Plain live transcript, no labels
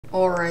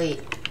Alright,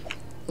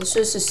 let's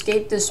just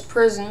escape this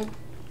prison.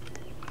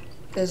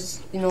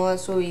 Because, you know,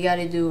 that's what we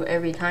gotta do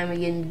every time we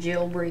get in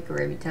jailbreak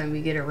or every time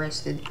we get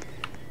arrested.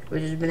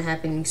 Which has been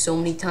happening so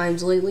many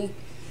times lately.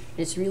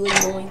 It's really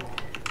annoying.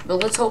 But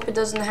let's hope it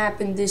doesn't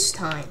happen this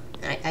time.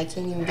 I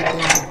can't even get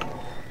down.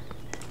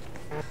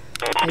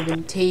 I've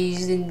been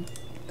tased and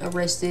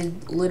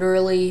arrested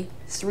literally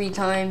 3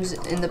 times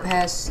in the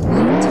past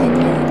like 10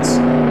 minutes.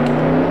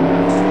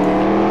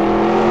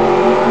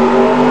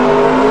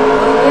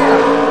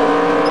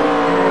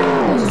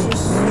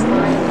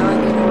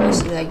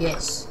 I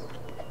guess.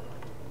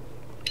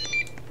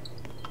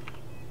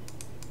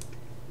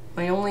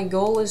 My only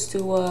goal is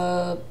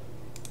to,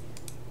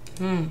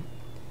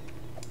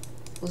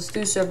 let's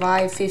do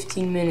survive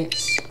 15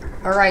 minutes.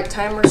 Alright,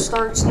 timer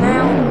starts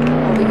now.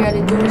 All we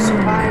gotta do is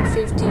survive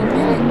 15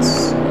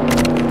 minutes.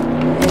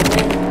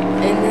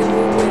 And then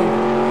we win.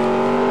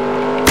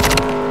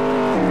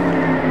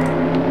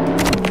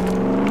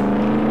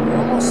 We're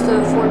almost to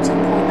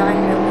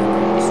 14.9 million,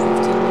 almost 15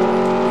 million.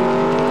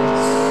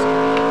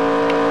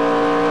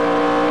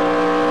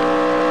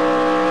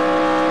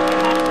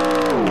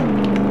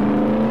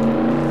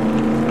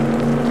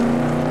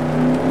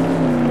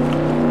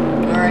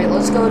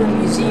 Let's go to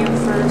museum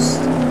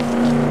first,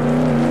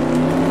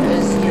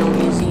 because, you know,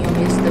 museum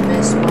is the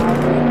best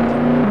robbery.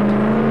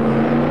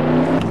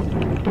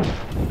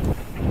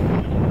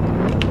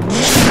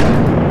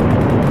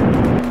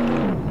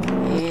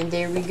 And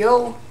there we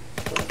go.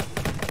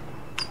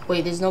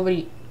 Wait, there's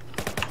nobody.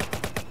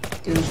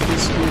 Dude,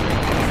 this dude.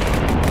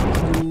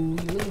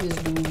 Look at this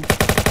dude.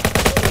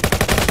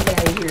 Get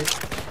out of here.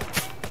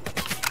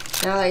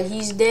 Now that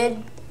he's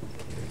dead,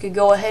 we could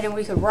go ahead and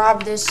we could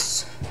rob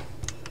this.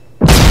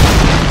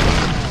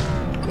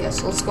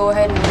 Yes, let's go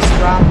ahead and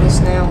just rob this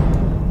now.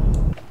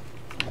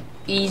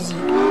 Easy.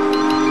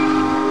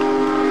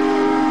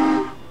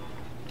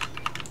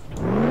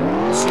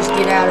 Let's just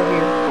get out of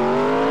here.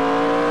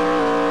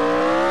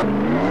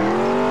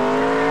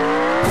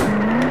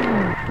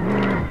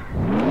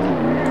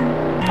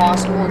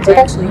 Possible.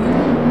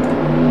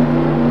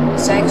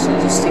 It's actually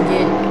just to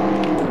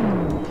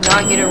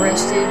not get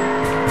arrested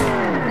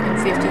in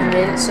 15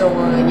 minutes. So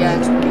yeah,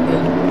 it's pretty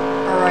good.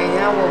 All right,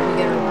 now what we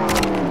gonna rob?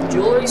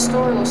 Jewelry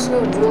store? Let's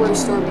go to jewelry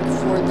store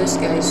before this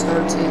guy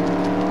starts it.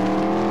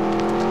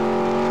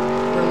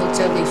 Or let's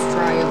at least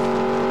try it.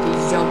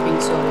 He's jumping,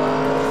 so I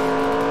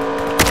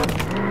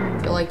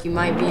feel like you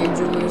might be in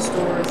jewelry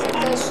store. I think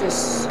that's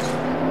just,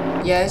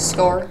 yeah, it's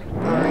Scar.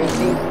 Alright,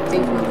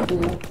 think we're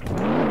cool.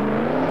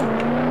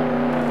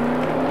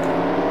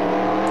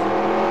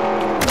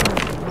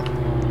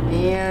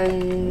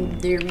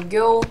 And there we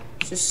go.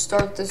 Just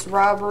start this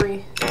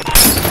robbery.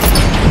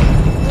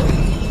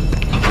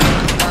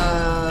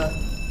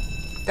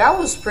 That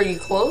was pretty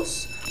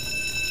close.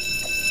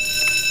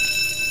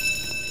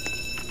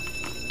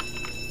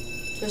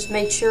 Just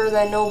make sure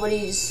that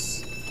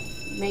nobody's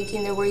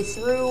making their way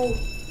through.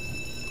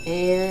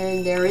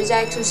 And there is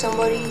actually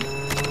somebody.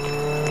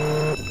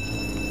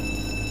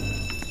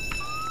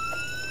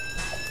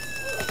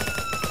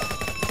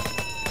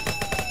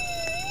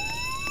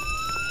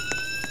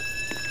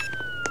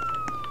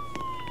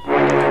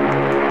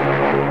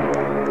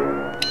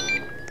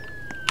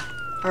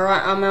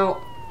 Alright, I'm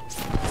out.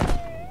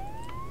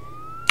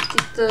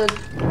 The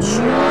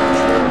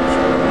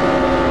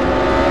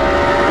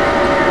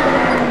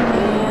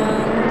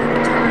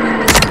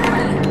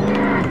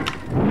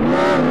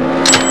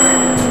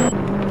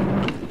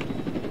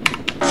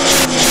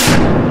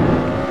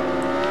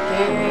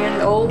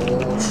and oh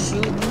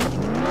shoot.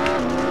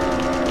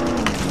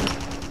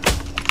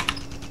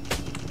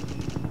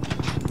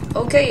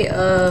 Okay,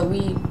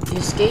 we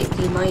escaped.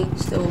 He might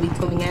still be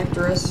coming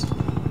after us.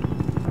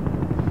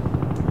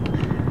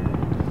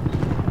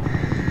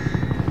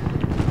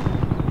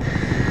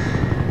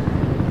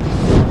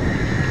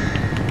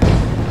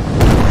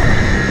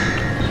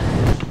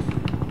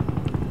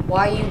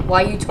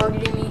 Why you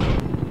targeting me?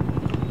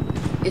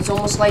 It's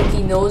almost like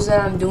he knows that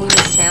I'm doing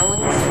this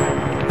challenge.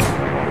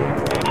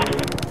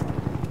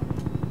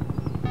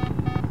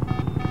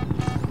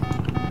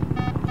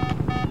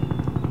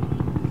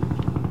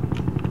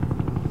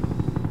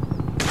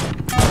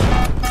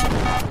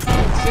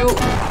 Shoot.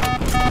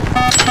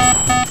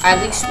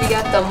 At least we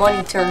got the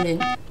money turned in.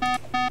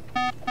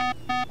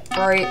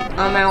 Alright,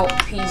 I'm out.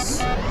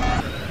 Peace.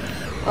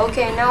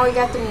 Okay, now we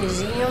got the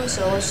museum,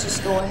 so let's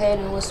just go ahead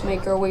and let's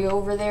make our way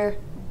over there.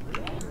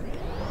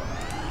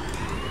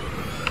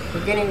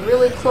 We're getting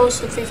really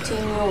close to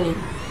 15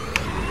 million.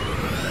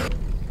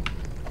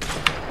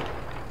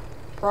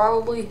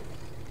 Probably.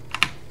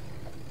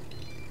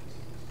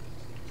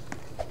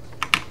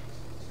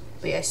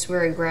 But yeah, I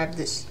swear I grabbed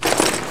this.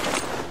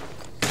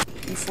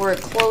 Before it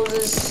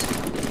closes,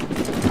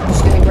 I'm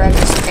just gonna grab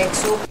this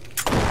Exo.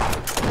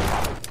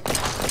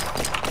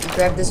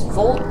 Grab this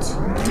Volt.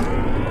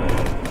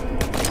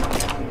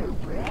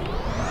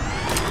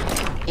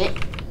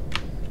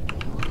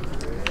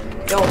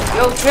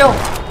 Yo, chill.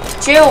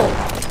 Chill.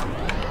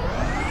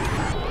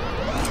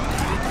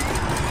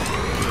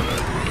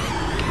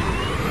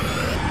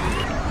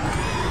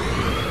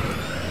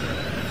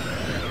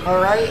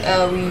 Alright,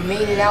 we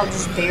made it out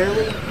just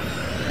barely.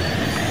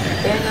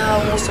 And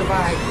we'll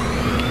survive.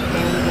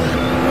 And we will.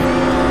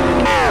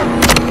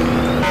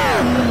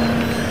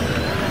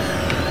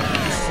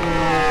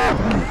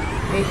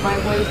 Make my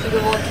way through the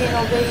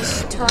volcano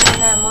base, turn in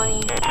that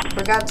money.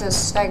 Forgot to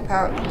stack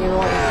power. You know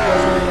what? It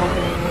wasn't even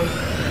open anyway.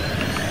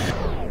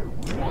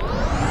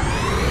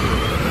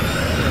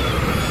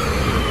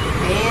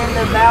 And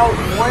about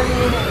 1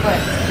 minute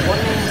left. 1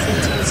 minute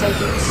 15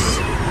 seconds.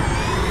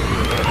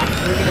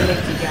 We're gonna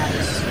make it,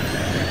 guys.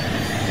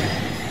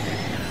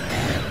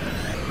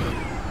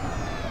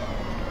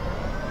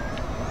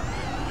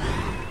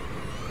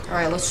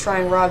 Alright, let's try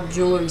and rob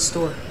jewelry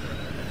store.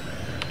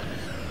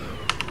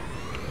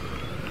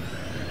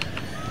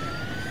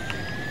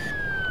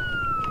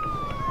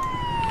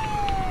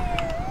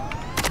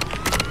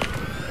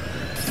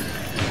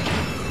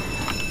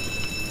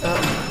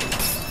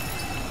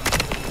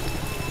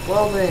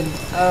 Well then,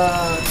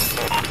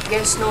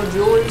 guess no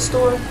jewelry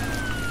store?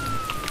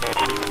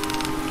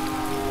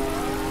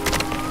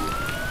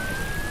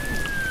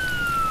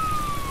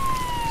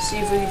 See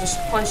if we can just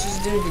punch this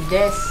dude to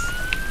death.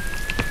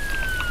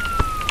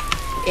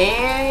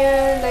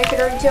 And I could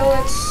already tell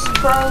that's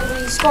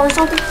probably Scar or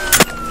something.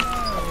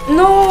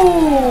 No!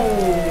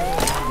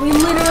 We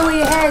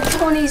literally had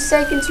 20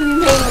 seconds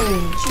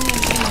remaining. Jeez.